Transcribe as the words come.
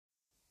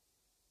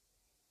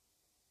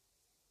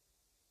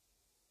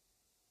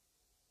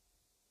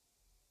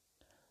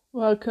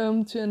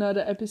Welcome to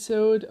another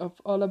episode of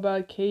All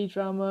About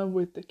K-Drama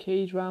with the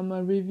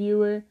Kdrama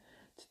Reviewer.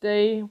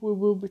 Today we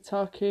will be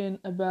talking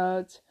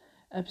about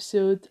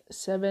episode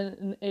 7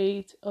 and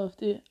 8 of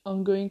the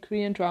ongoing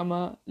Korean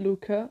drama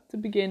L.U.C.A, The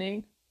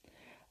Beginning.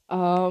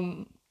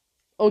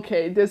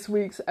 This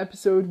week's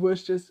episodes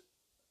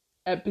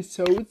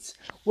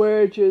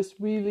were just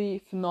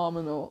really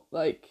phenomenal.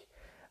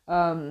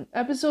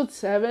 Episode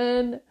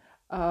 7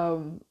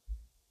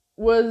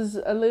 was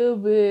a little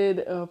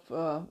bit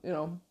of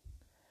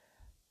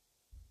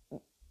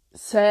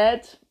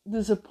sad,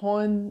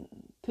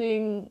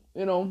 disappointing,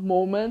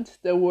 moment.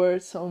 There were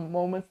some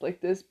moments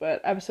like this, but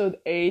episode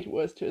 8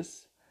 was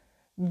just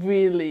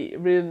really,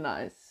 really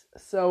nice.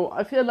 So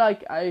I feel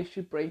like I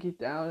should break it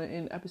down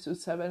in episode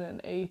 7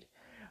 and 8,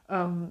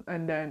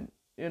 and then,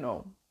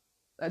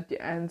 at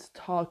the end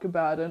talk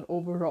about an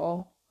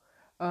overall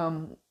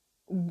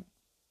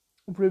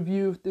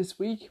review of this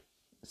week.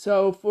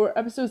 So for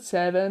episode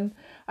 7,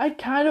 I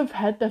kind of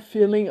had that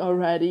feeling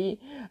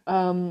already.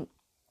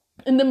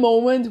 In the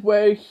moment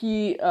where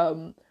he,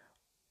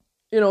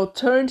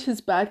 turned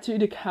his back to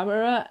the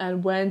camera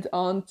and went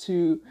on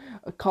to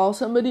call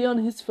somebody on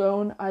his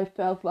phone, I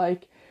felt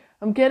like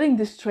I'm getting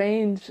this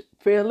strange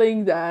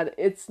feeling that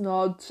it's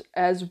not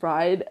as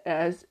right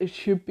as it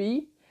should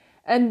be.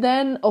 And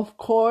then, of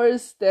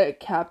course, the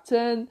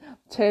captain,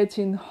 Tae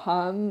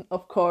Han,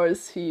 of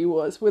course, he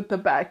was with the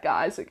bad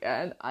guys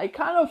again. I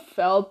kind of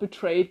felt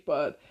betrayed,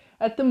 but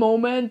at the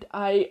moment,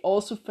 I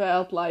also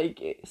felt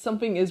like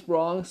something is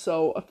wrong,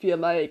 so I feel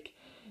like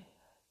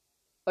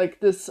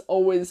this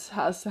always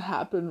has to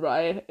happen,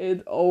 right?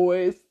 It's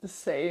always the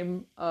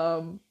same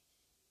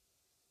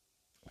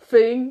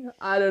thing.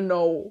 I don't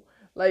know.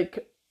 I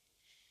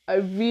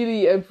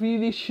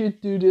really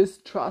should do this.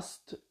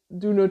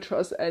 Do not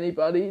trust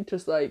anybody.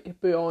 Just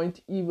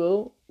beyond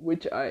evil,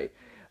 which I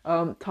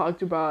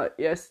talked about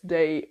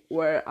yesterday,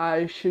 where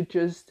I should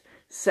just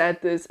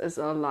set this as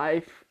a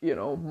life,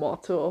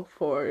 motto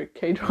for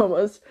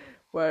K-dramas,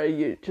 where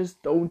you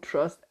just don't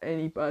trust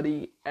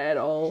anybody at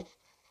all,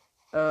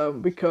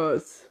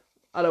 because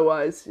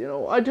otherwise,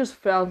 I just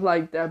felt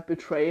like that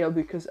betrayal,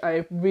 because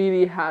I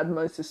really had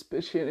my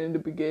suspicion in the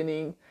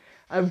beginning.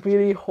 I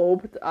really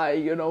hoped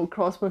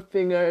crossed my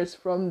fingers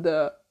from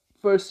the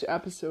first 2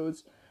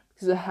 episodes,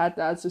 because I had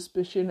that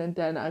suspicion, and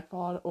then I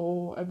thought,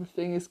 oh,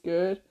 everything is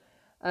good.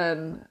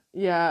 And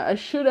yeah, I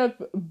should have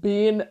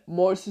been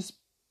more suspicious,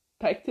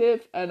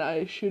 and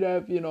I should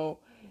have,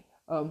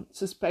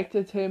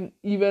 suspected him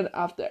even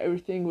after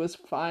everything was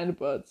fine,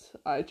 but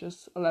I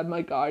just let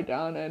my guard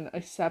down and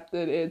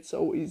accepted it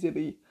so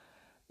easily.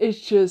 It's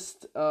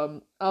just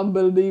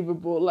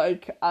unbelievable. I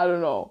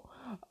don't know.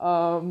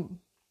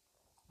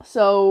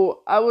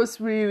 So I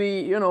was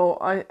really,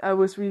 I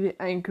was really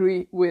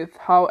angry with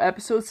how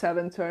episode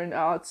 7 turned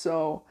out.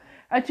 So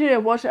actually I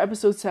watched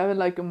episode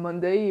 7 on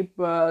Monday,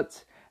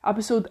 but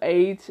episode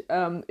 8,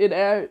 it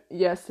aired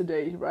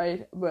yesterday,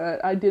 right? But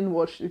I didn't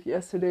watch it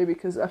yesterday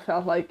because I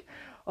felt like,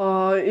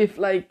 if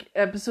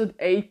episode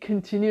 8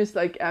 continues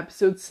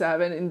episode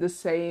 7 in the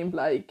same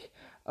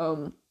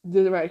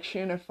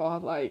direction, I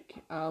thought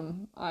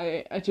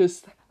I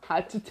just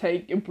had to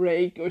take a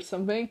break or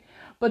something.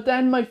 But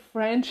then my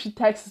friend, she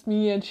texted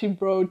me and she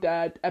wrote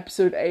that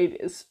episode 8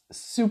 is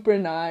super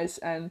nice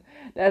and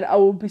that I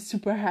will be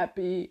super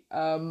happy.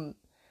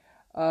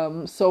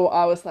 So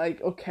I was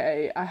like,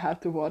 okay, I have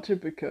to watch it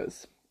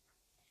because,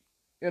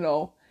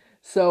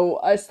 So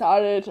I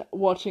started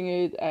watching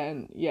it,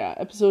 and yeah,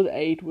 episode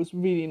 8 was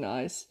really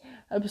nice.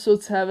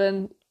 Episode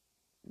 7,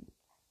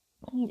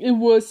 it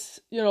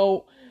was,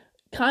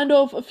 kind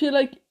of, I feel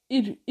like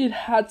it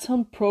had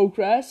some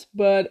progress,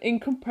 but in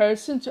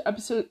comparison to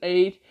episode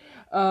 8,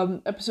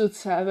 episode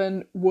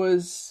 7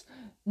 was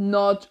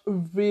not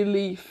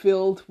really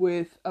filled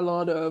with a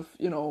lot of,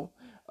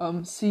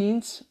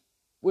 scenes,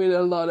 with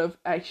a lot of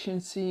action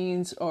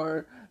scenes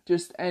or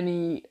just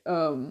any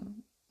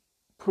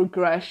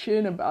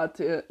progression about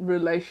the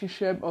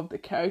relationship of the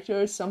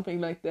characters,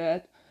 something like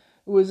that.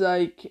 It was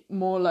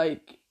more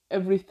like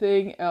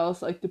everything else,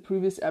 the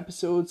previous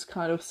episodes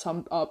kind of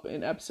summed up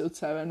in episode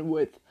 7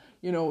 with,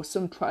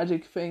 some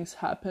tragic things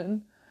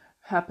happening,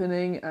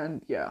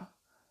 and yeah.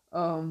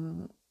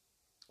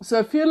 So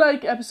I feel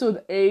like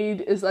episode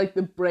 8 is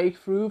the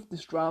breakthrough of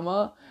this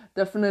drama.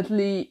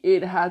 Definitely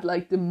it had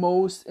the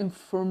most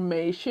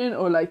information,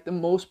 or the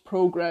most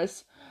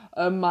progress,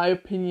 my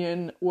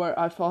opinion, where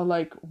I felt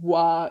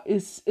wow,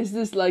 is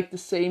this the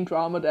same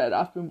drama that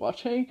I've been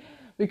watching?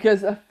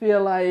 Because I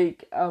feel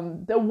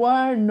there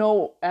were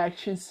no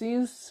action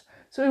scenes.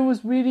 So it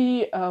was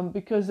really,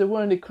 because they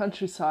were in the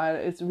countryside,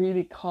 it's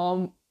really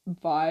calm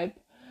vibe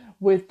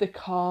with the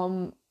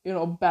calm,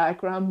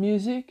 background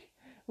music.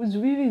 Was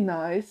really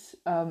nice.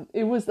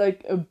 It was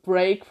a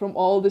break from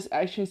all these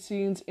action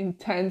scenes,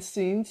 intense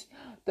scenes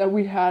that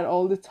we had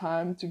all the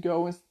time, to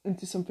go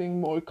into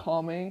something more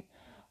calming,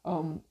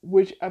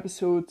 which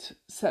episode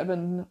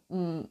 7,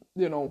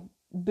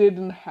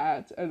 didn't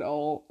had at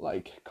all,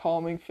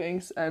 calming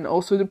things. And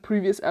also the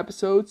previous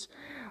episodes,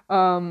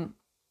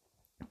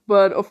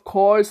 But of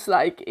course,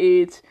 like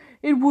it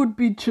would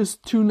be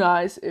just too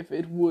nice if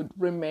it would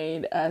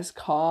remain as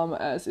calm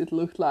as it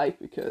looked like,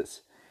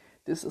 because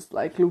this is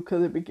like L.U.C.A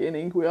the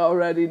beginning. We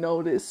already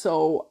know this.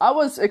 So I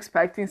was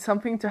expecting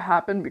something to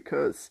happen,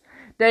 because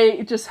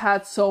they just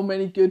had so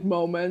many good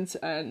moments,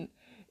 and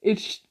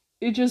it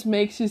just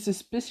makes you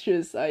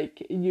suspicious.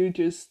 Like, you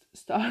just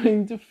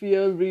starting to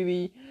feel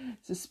really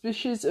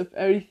suspicious of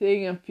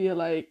everything, and feel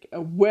like,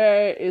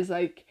 where is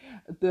like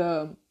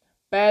the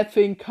bad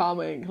thing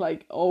coming,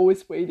 like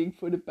always waiting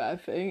for the bad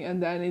thing.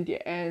 And then in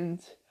the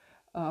end,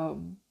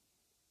 um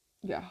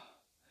yeah,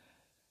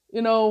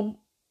 you know,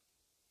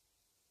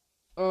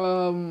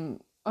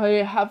 I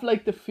have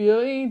like the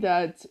feeling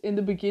that in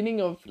the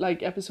beginning of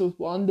like episode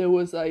 1, there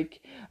was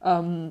like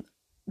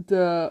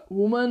the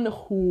woman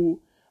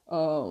who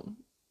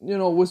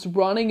was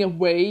running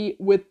away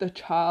with the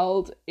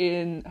child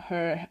in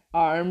her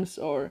arms,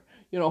 or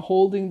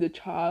holding the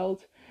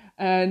child.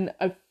 And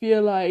I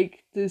feel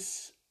like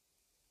this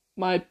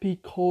might be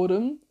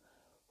Kdrama,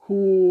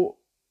 who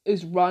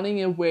is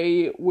running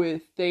away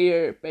with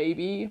their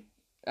baby,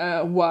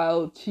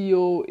 while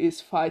Theo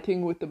is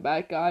fighting with the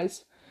bad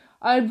guys.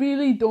 I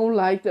really don't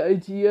like the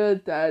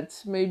idea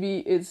that maybe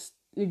it's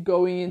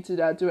going into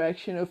that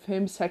direction of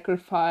him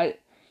sacrifice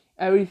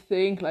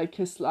everything, like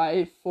his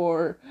life,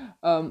 for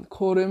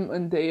Kdrama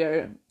and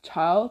their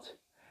child.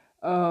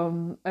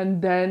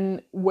 And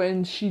then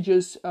when she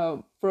just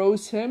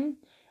froze him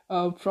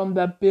from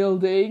that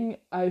building,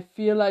 I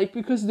feel like,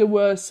 because there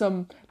was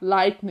some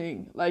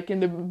lightning, like in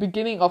the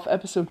beginning of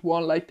episode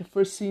 1, like the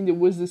first scene, there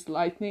was this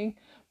lightning.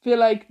 I feel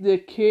like the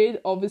kid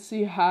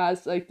obviously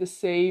has like the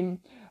same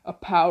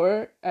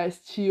power as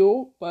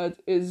Theo, but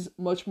is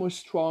much more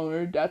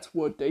stronger. That's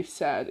what they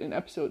said in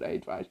episode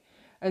 8, right?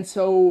 And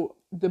so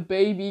the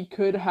baby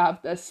could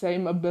have that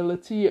same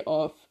ability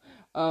of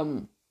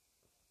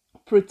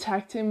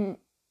protecting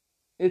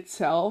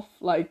itself,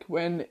 like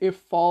when it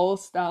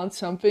falls down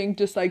something,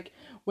 just like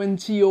when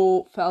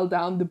Theo fell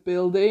down the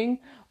building,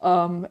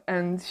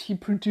 and he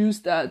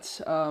produced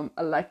that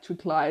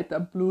electric light,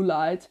 that blue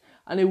light,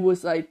 and it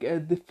was like a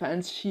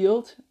defense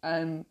shield,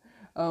 and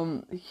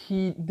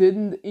he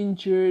didn't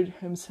injure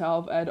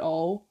himself at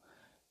all,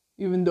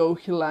 even though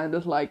he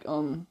landed like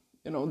on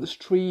the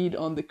street,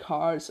 on the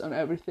cars, on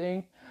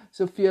everything.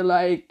 So feel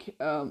like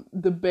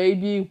the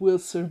baby will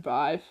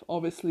survive,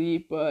 obviously,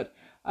 but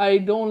I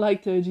don't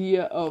like the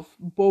idea of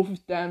both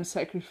of them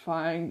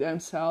sacrificing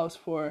themselves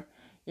for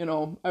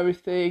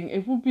everything.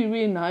 It would be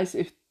really nice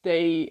if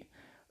they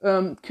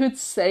could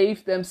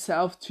save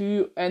themselves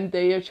too, and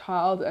their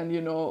child,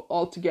 and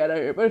all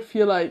together. But I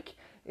feel like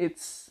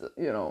it's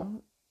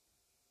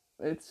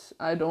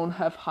I don't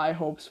have high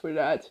hopes for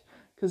that,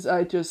 because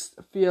I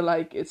just feel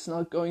like it's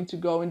not going to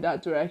go in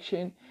that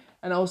direction.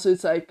 And also,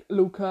 it's like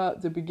L.U.C.A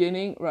the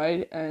beginning,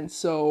 right? And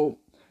so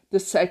the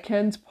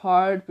second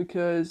part,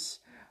 because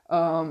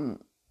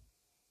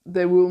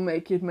they will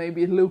make it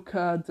maybe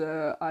L.U.C.A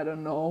the, I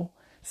don't know,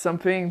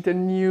 something, the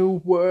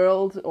new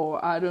world,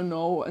 or I don't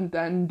know. And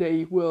then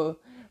they will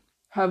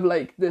have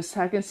like the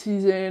second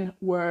season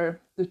where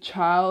the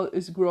child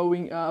is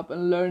growing up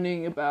and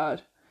learning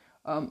about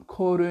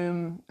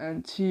Kdrama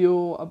and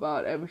Theo,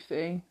 about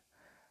everything.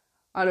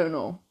 I don't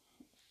know,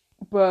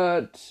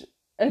 but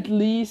at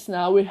least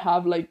now we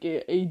have like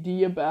a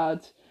idea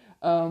about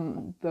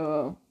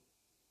the,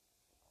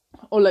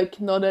 or like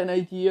not an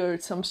idea, or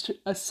some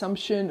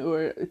assumption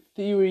or a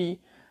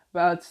theory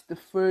about the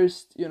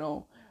first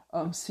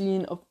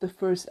scene of the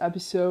first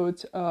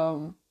episode,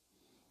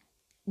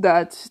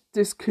 that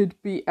this could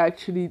be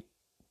actually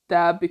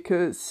that,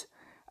 because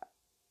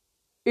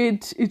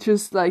it's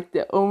just like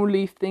the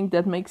only thing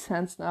that makes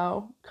sense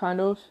now, kind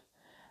of.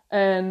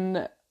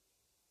 And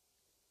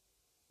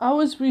I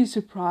was really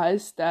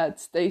surprised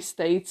that they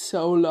stayed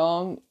so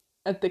long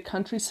at the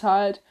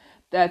countryside,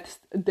 that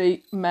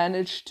they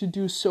managed to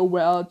do so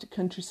well at the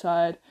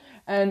countryside.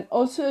 And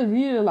also I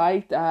really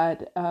like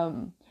that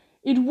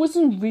it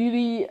wasn't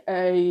really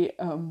a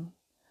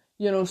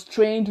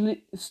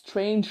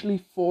strangely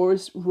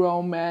forced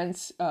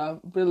romance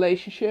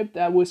relationship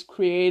that was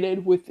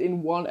created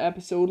within one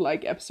episode,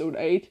 like episode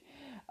 8.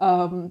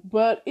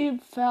 But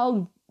it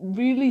felt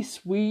really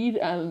sweet,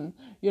 and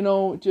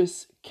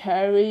just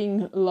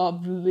caring,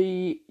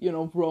 lovely,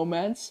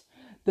 romance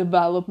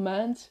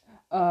development.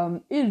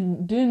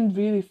 It didn't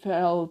really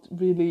felt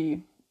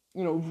really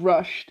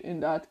rushed in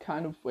that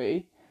kind of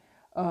way.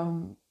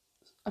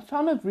 I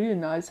found it really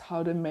nice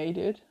how they made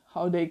it,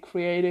 how they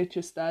created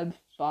just that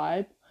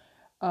vibe.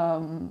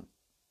 Um,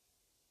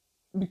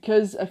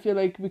 because I feel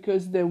like,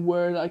 because they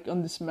were like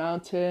on this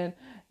mountain,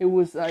 it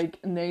was like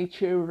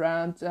nature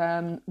around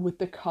them, with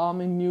the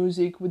calming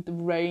music, with the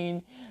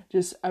rain,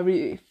 just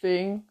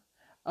everything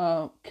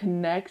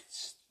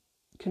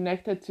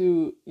connected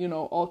to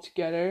all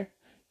together,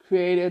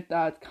 created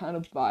that kind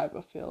of vibe,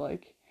 I feel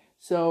like.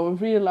 So I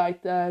really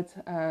like that,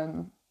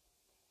 and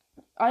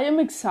I am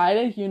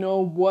excited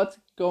what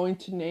going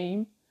to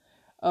name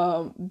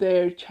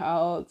their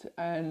child.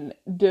 And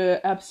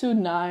the episode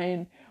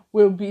 9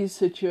 will be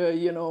such a,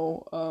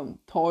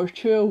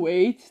 torture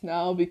wait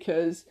now,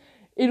 because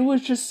it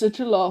was just such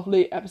a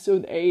lovely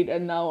episode 8,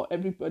 and now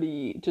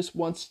everybody just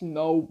wants to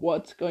know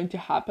what's going to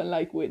happen,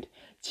 like with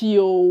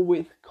Tio,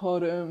 with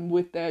Kodum,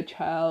 with their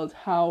child,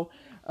 how,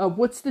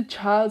 what's the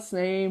child's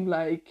name,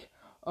 like,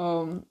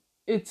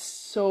 it's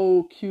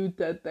so cute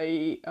that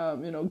they,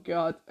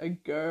 got a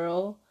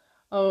girl.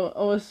 Oh,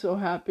 I was so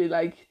happy,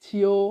 like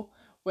Tio,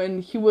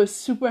 when he was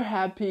super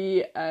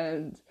happy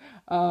and,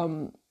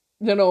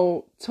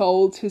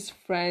 told his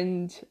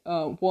friend,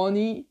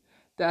 Wani,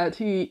 that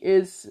he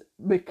is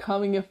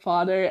becoming a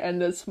father,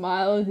 and the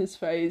smile on his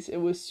face, it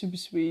was super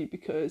sweet,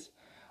 because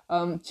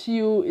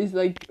Tio is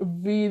like a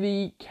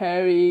really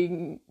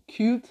caring,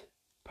 cute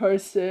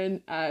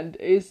person and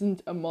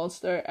isn't a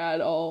monster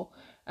at all.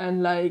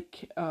 And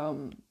like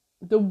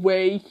the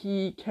way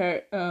he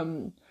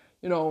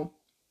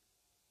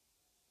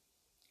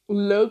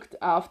looked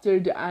after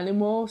the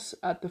animals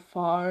at the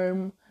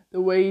farm,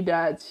 the way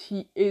that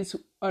he is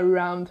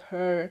around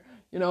her,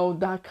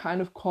 that kind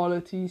of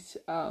qualities,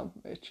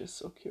 it's just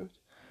so cute.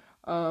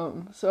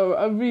 So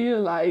I really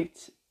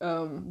liked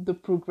the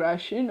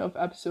progression of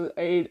episode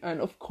 8, and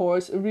of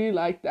course I really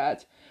liked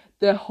that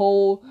the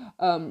whole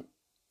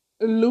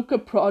L.U.C.A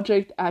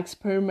project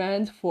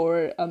experiment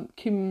for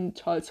Kim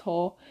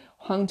Chol-ho,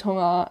 Hwang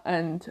Chong-ah,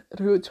 and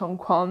Ryu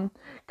Chong-kwon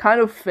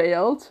kind of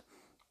failed,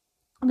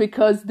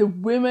 because the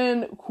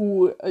women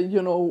who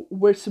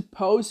were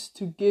supposed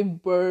to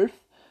give birth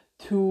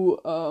to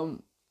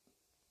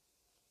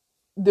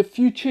the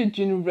future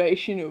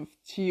generation of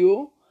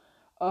Tio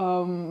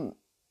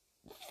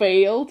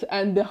failed,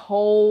 and the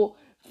whole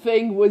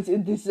thing was a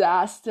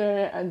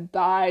disaster and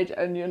died,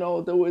 and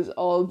there was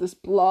all this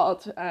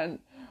blood, and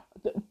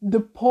the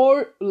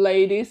poor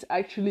ladies,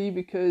 actually,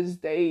 because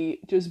they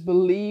just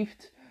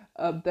believed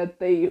that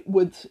they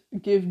would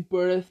give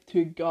birth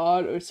to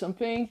God or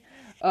something.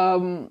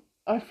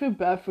 I feel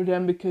bad for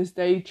them, because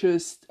they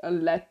just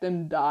let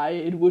them die.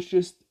 It was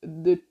just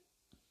the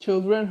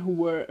children who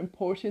were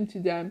important to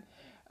them,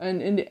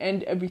 and in the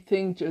end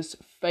everything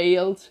just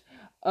failed.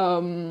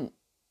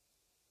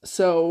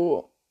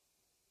 So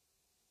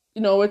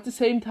at the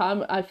same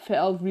time I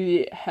felt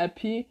really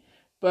happy,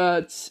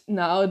 but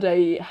now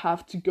they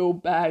have to go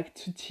back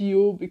to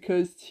Tio,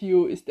 because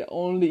Tio is the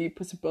only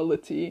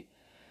possibility.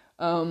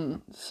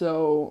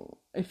 So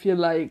I feel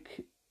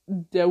like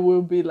there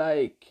will be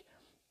like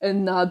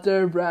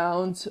another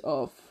round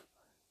of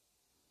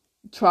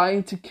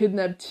trying to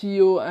kidnap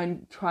Tio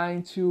and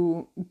trying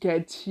to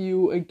get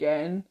Tio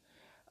again.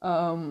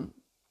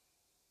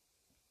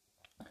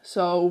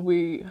 So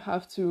we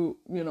have to,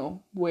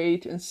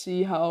 wait and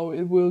see how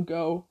it will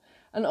go.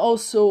 And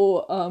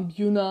also,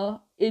 Yuna,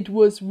 it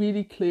was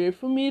really clear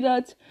for me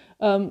that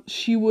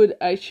she would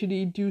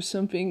actually do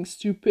something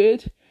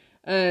stupid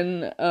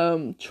and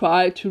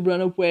try to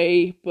run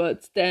away,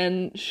 but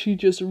then she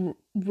just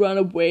run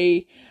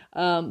away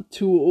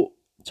to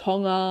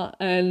Chong-ah,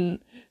 and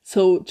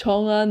so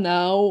Chong-ah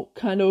now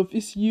kind of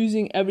is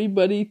using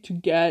everybody to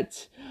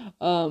get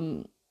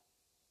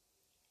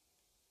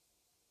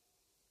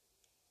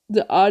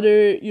the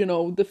other,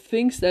 the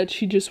things that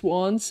she just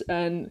wants,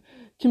 and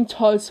Kim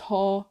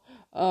Chol-ho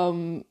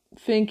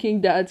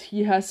thinking that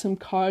he has some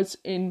cards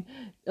in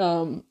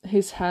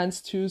his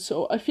hands too.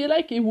 So I feel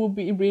like it would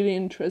be really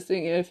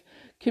interesting if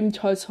Kim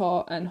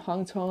Chol-ho and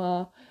Hwang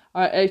Chong-ah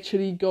are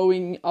actually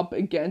going up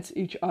against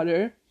each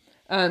other,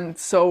 and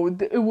so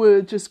it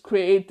will just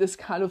create this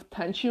kind of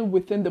tension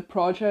within the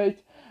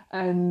project.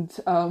 And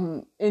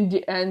in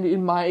the end it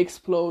might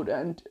explode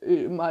and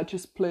it might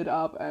just split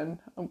up, and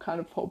I'm kind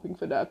of hoping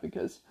for that,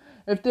 because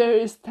if there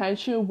is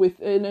tension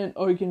within an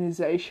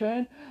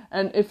organization,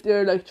 and if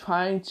they're like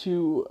trying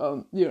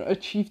to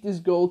achieve this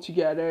goal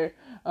together,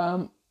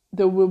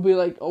 there will be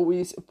like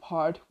always a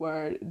part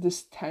where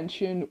this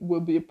tension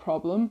will be a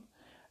problem.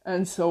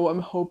 And so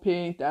I'm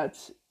hoping that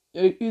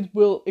it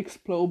will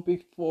explode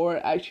before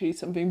actually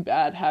something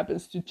bad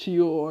happens to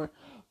Chio or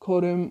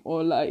Kodum,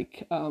 or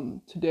like to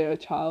their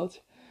child.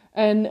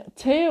 And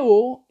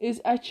Theo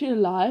is actually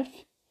alive,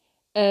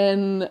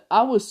 and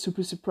I was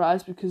super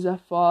surprised, because I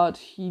thought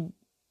he,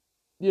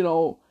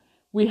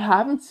 we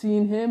haven't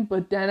seen him,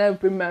 but then I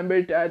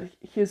remembered that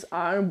his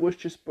arm was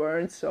just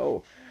burned,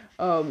 so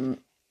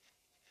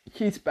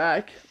he's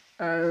back.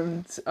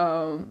 And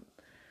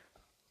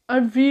I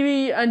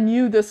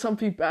knew that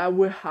something bad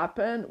would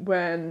happen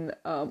when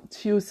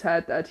Theo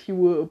said that he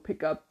will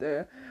pick up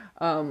the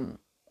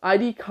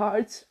ID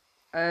cards,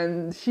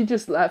 and he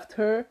just left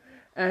her,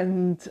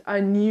 and I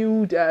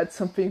knew that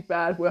something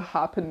bad will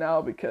happen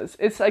now, because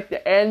it's like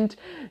the end.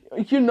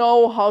 You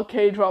know how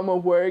K-drama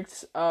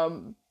works,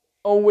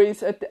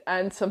 always at the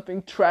end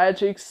something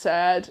tragic,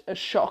 sad,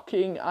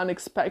 shocking,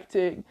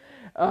 unexpected,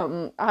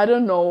 I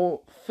don't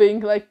know,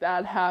 thing like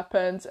that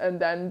happens, and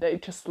then they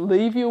just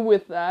leave you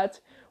with that,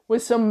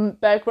 with some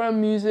background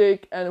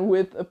music and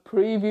with a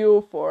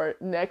preview for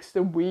next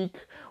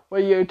week, where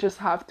you just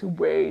have to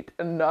wait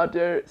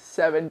another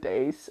 7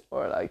 days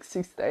or like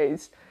 6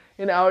 days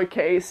in our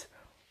case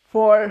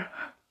for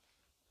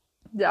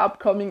the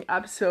upcoming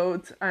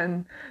episodes.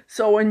 And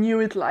so I knew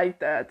it like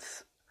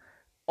that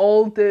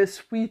all the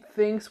sweet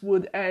things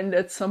would end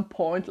at some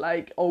point,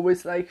 like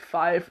always like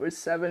 5 or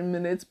 7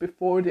 minutes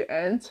before the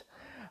end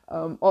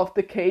of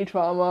the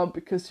K-drama,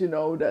 because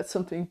that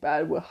something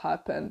bad will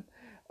happen.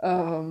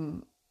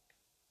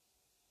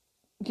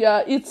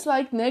 Yeah, it's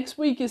like next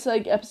week is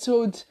like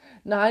episode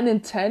 9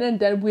 and 10, and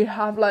then we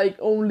have like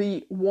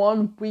only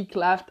 1 week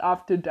left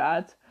after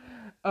that.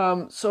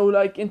 So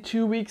like in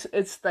 2 weeks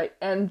it's the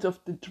end of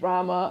the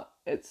drama.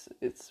 It's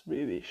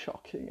really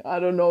shocking. I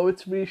don't know,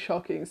 it's really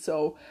shocking.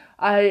 So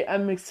I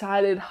am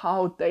excited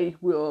how they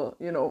will,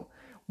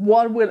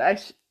 what will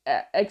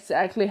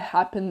exactly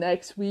happen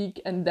next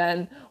week, and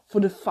then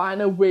for the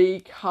final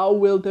week, how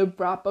will they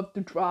wrap up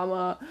the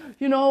drama?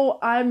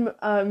 I'm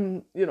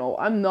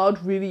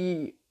not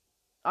really,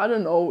 I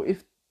don't know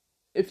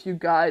if you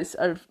guys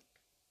are,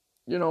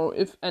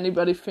 if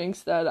anybody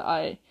thinks that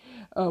I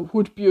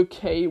would be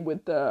okay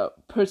with the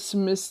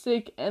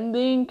pessimistic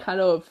ending,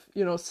 kind of,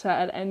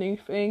 sad ending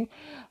thing.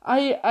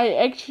 I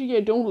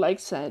don't like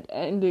sad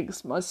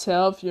endings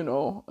myself, I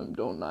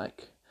don't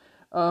like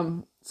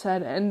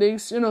sad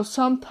endings.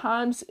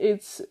 Sometimes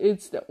it's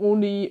the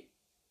only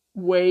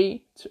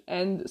way to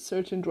end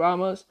certain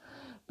dramas,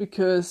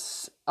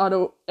 because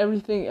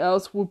everything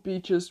else would be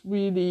just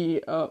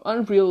really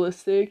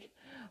unrealistic.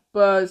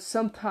 But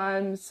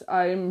sometimes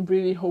I'm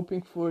really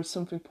hoping for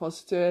something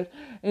positive.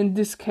 In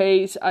this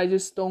case, I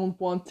just don't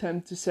want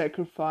them to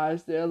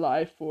sacrifice their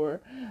life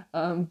for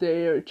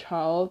their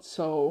child.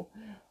 So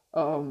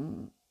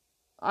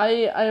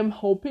I am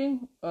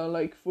hoping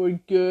like for a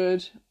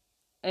good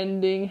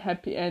ending,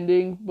 happy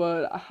ending.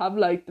 But I have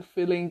like the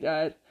feeling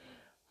that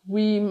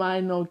we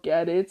might not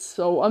get it.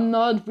 So I'm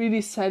not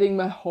really setting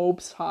my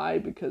hopes high,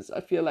 because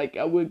I feel like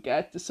I will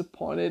get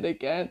disappointed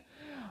again.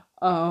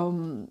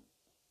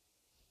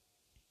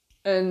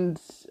 And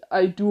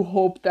I do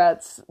hope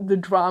that the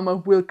drama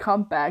will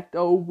come back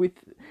though with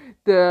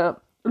the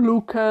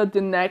L.U.C.A, the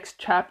next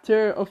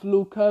chapter of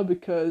L.U.C.A,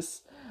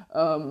 because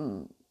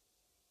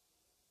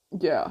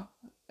yeah,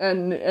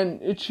 and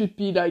it should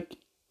be like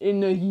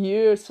in a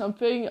year or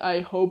something. I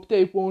hope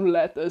they won't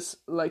let us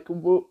like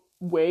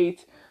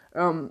wait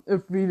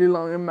a really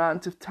long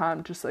amount of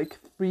time, just like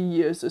 3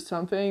 years or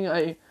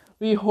something.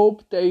 We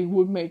hope they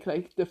would make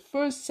like the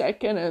first,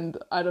 second, and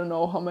I don't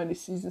know how many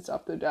seasons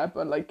after that,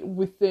 but like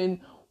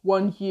within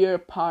 1 year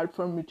apart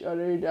from each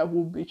other. That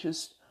would be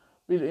just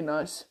really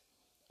nice.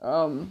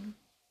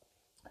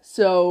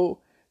 So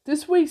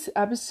this week's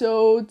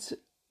episode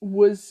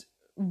was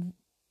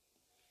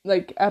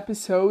like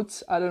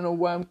episodes. I don't know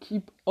why I'm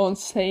keep on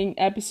saying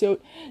episode.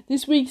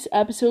 This week's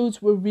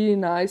episodes were really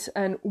nice,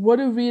 and what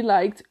I really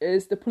liked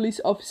is the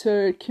police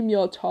officer Kim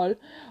Yo-tal,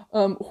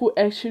 who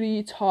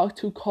actually talked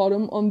to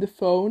Kdrama on the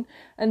phone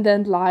and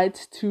then lied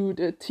to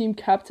the team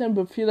captain,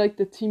 but feel like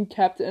the team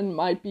captain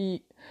might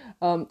be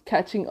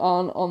catching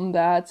on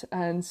that,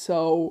 and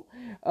so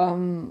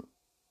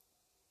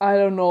I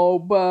don't know,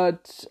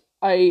 but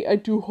I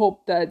do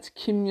hope that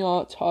Kim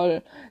Yo-tal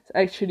is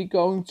actually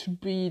going to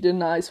be the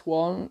nice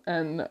one,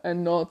 and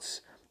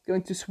not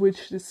going to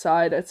switch the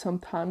side at some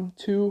time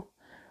too.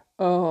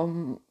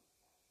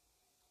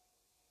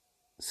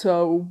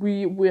 So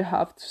we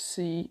have to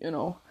see,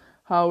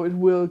 how it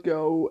will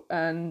go.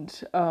 And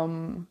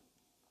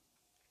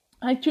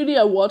actually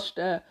I watched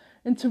the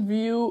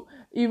interview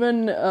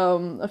even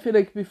I feel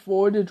like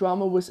before the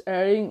drama was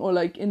airing, or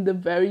like in the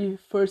very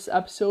first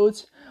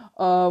episodes,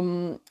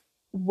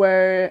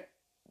 where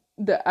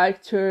the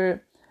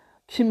actor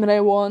Kim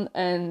Rae-won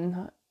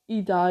and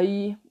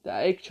Lee, the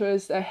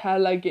actress, they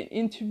had like an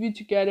interview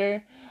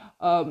together,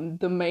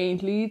 the main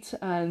leads,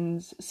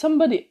 and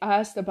somebody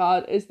asked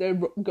about, is there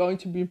going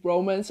to be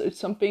romance or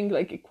something,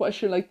 like a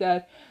question like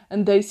that,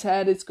 and they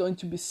said it's going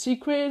to be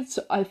secret.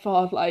 So I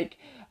thought like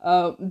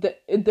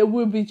there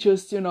will be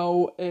just,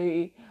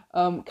 a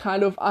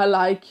kind of I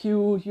like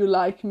you, you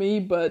like me,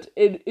 but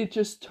it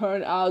just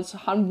turned out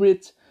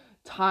 100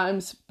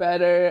 times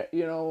better,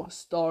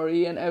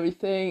 story and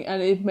everything,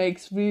 and it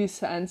makes really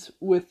sense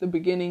with the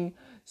beginning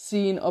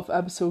scene of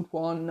episode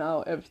 1.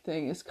 Now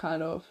everything is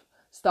kind of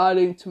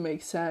starting to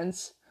make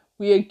sense.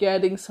 We are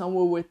getting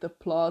somewhere with the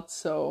plot,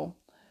 so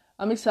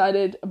I'm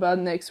excited about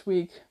next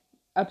week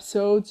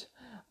episode,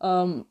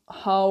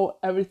 how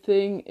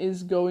everything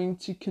is going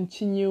to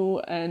continue,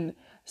 and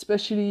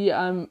especially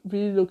I'm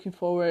really looking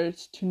forward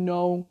to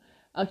know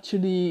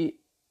actually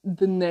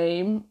the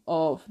name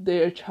of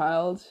their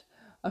child.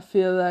 I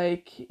feel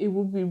like it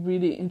would be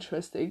really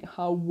interesting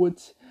how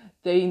would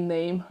they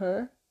name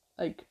her,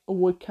 like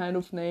what kind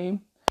of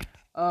name.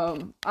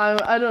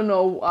 I don't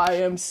know why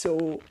I'm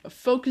so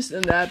focused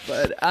on that,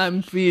 but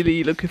I'm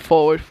really looking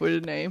forward for the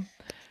name.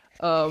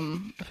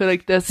 I feel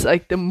like that's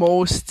like the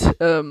most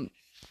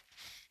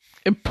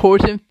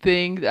important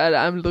thing that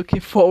I'm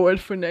looking forward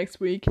for next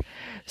week.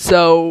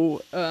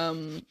 So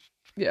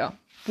yeah,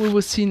 we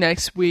will see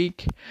next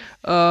week.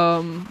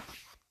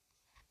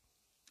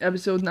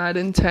 Episode 9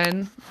 and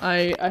 10.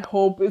 I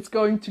hope it's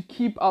going to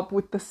keep up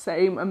with the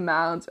same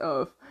amount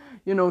of,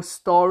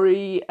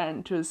 story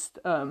and just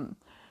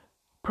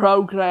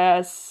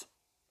progress,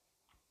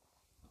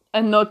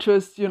 and not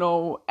just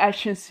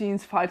action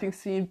scenes, fighting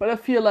scene. But I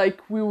feel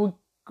like we will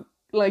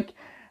like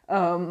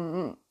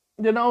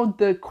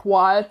the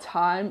quiet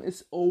time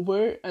is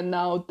over, and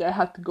now they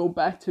have to go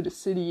back to the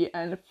city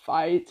and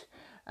fight.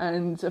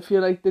 And I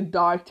feel like the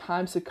dark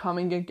times are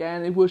coming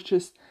again. It was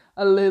just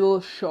a little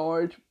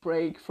short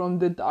break from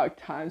the dark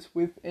times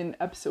within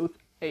episode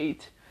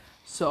 8.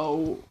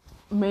 So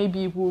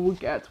maybe we will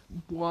get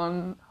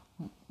one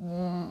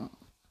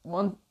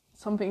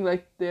something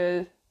like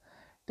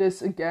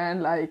this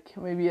again, like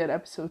maybe at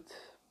episode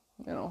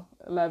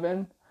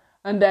 11.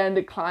 And then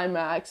the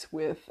climax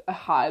with a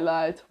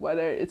highlight,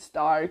 whether it's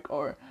dark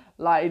or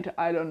light,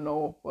 I don't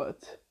know.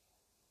 But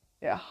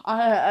yeah,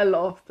 I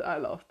loved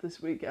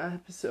this week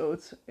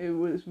episodes. It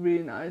was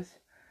really nice.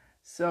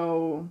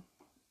 So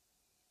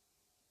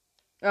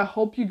I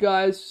hope you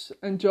guys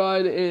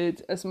enjoyed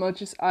it as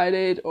much as I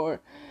did. Or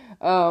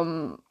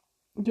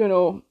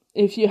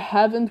if you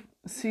haven't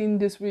seen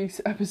this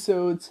week's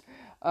episodes,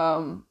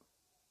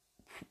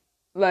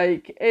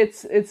 like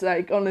it's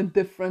like on a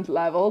different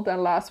level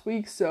than last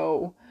week.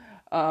 So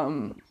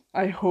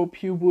I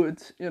hope you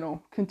would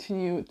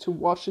continue to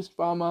watch this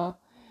drama,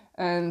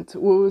 and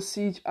we will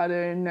see each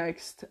other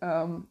next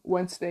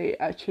Wednesday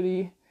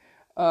actually.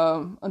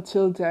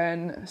 Until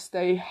then,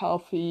 stay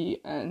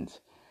healthy and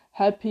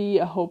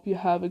happy. I hope you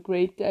have a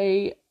great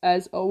day.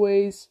 As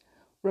always,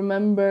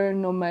 remember,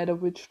 no matter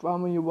which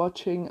drama you're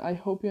watching, I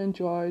hope you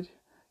enjoyed.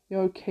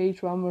 Your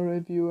Kdrama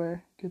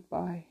Reviewer.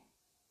 Goodbye.